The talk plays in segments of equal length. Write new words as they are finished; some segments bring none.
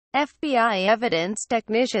FBI evidence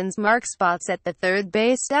technicians mark spots at the third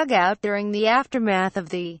base dugout during the aftermath of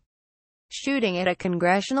the shooting at a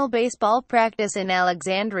congressional baseball practice in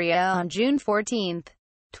Alexandria on June 14,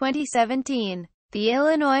 2017. The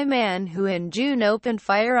Illinois man who in June opened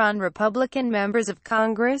fire on Republican members of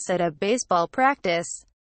Congress at a baseball practice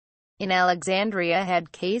in Alexandria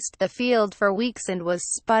had cased the field for weeks and was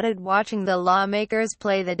spotted watching the lawmakers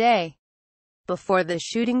play the day before the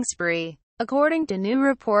shooting spree. According to new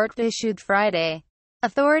report issued Friday,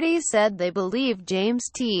 authorities said they believe James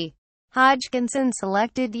T. Hodgkinson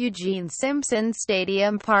selected Eugene Simpson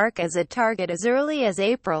Stadium Park as a target as early as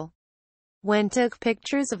April, when took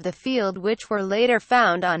pictures of the field which were later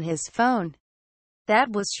found on his phone.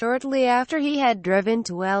 That was shortly after he had driven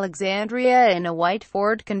to Alexandria in a white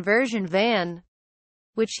Ford conversion van,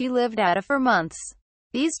 which he lived out of for months.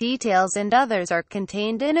 These details and others are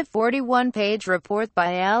contained in a 41-page report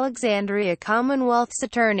by Alexandria Commonwealth's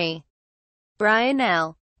attorney, Bryan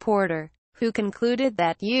L. Porter, who concluded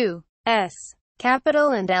that U.S. Capitol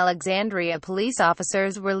and Alexandria police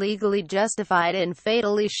officers were legally justified in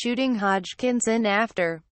fatally shooting Hodgkinson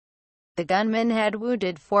after the gunman had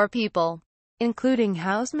wounded 4 people, including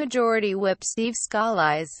House Majority Whip Steve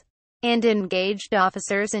Scalise, and engaged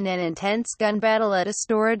officers in an intense gun battle at a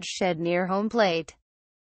storage shed near home plate.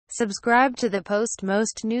 Subscribe to the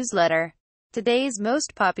Post-Most newsletter. Today's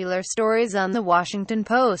most popular stories on the Washington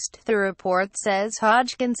Post. The report says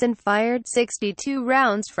Hodgkinson fired 62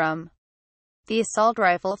 rounds from the assault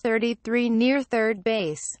rifle 33 near third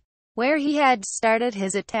base, where he had started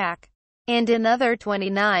his attack, and another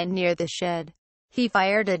 29 near the shed. He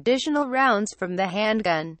fired additional rounds from the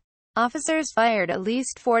handgun. Officers fired at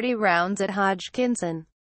least 40 rounds at Hodgkinson,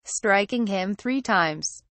 striking him 3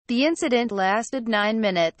 times. The incident lasted 9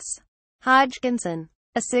 minutes. Hodgkinson,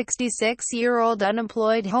 a 66-year-old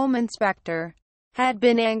unemployed home inspector, had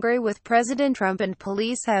been angry with President Trump, and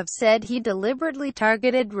police have said he deliberately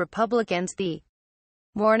targeted Republicans the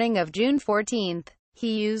morning of June 14.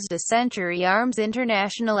 He used a Century Arms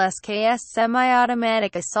International SKS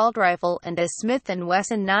semi-automatic assault rifle and a Smith &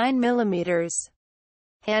 Wesson 9mm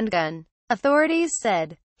handgun. Authorities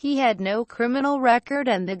said he had no criminal record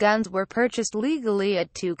and the guns were purchased legally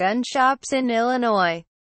at 2 gun shops in Illinois.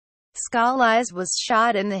 Scalise was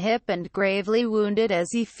shot in the hip and gravely wounded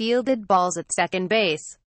as he fielded balls at second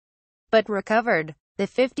base, but recovered. The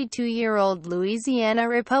 52-year-old Louisiana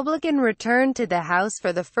Republican returned to the House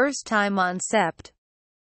for the first time on Sept.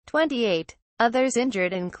 28. Others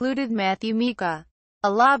injured included Matthew Mika, a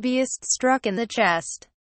lobbyist struck in the chest,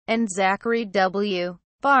 and Zachary W.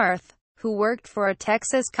 Barth, who worked for a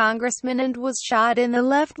Texas congressman and was shot in the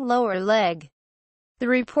left lower leg. The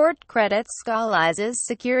report credits Scalise's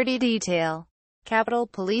security detail, Capitol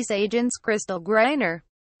Police agents Crystal Greiner,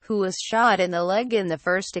 who was shot in the leg in the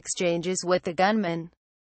first exchanges with the gunman,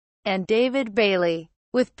 and David Bailey,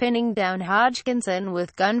 with pinning down Hodgkinson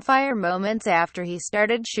with gunfire moments after he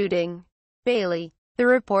started shooting. Bailey, the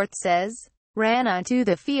report says, ran onto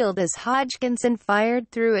the field as Hodgkinson fired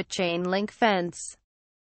through a chain-link fence.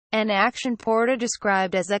 An action Porter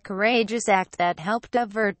described as a courageous act that helped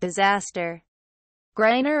avert disaster.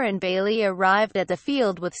 Greiner and Bailey arrived at the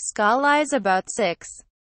field with Scalise about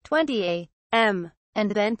 6:20 a.m.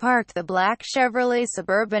 and then parked the black Chevrolet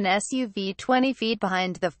Suburban SUV 20 feet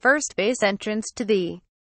behind the first base entrance to the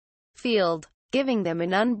field, giving them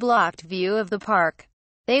an unblocked view of the park.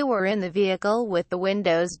 They were in the vehicle with the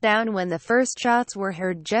windows down when the first shots were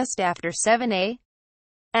heard just after 7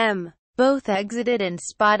 a.m. Both exited and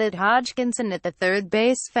spotted Hodgkinson at the third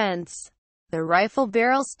base fence, the rifle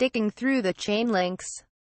barrel sticking through the chain links.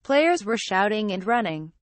 Players were shouting and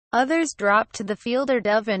running. Others dropped to the field or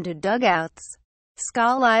dove into dugouts.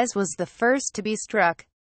 Scalise was the first to be struck.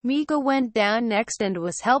 Mika went down next and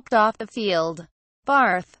was helped off the field.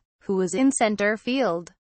 Barth, who was in center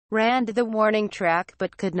field, ran to the warning track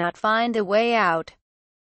but could not find a way out.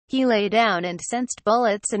 He lay down and sensed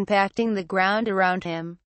bullets impacting the ground around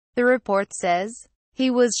him. The report says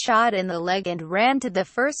he was shot in the leg and ran to the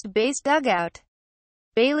first base dugout.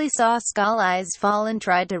 Bailey saw Scalise fall and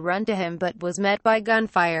tried to run to him but was met by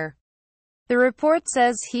gunfire. The report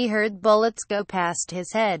says he heard bullets go past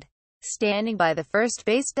his head. Standing by the first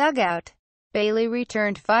base dugout, Bailey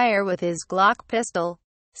returned fire with his Glock pistol,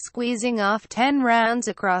 squeezing off 10 rounds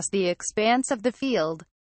across the expanse of the field.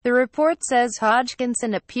 The report says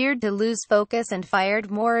Hodgkinson appeared to lose focus and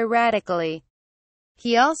fired more erratically.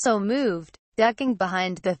 He also moved, ducking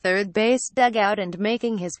behind the third base dugout and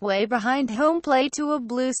making his way behind home plate to a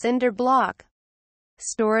blue cinder block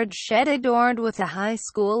storage shed adorned with a high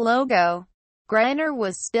school logo. Greiner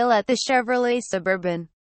was still at the Chevrolet Suburban.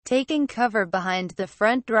 Taking cover behind the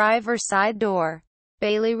front driver's side door,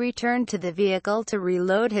 Bailey returned to the vehicle to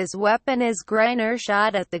reload his weapon as Greiner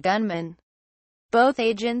shot at the gunman. Both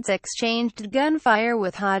agents exchanged gunfire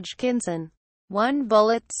with Hodgkinson. One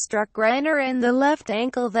bullet struck Greiner in the left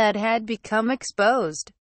ankle that had become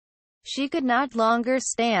exposed. She could not longer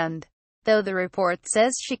stand, though the report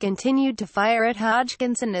says she continued to fire at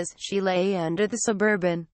Hodgkinson as she lay under the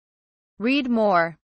Suburban. Read more.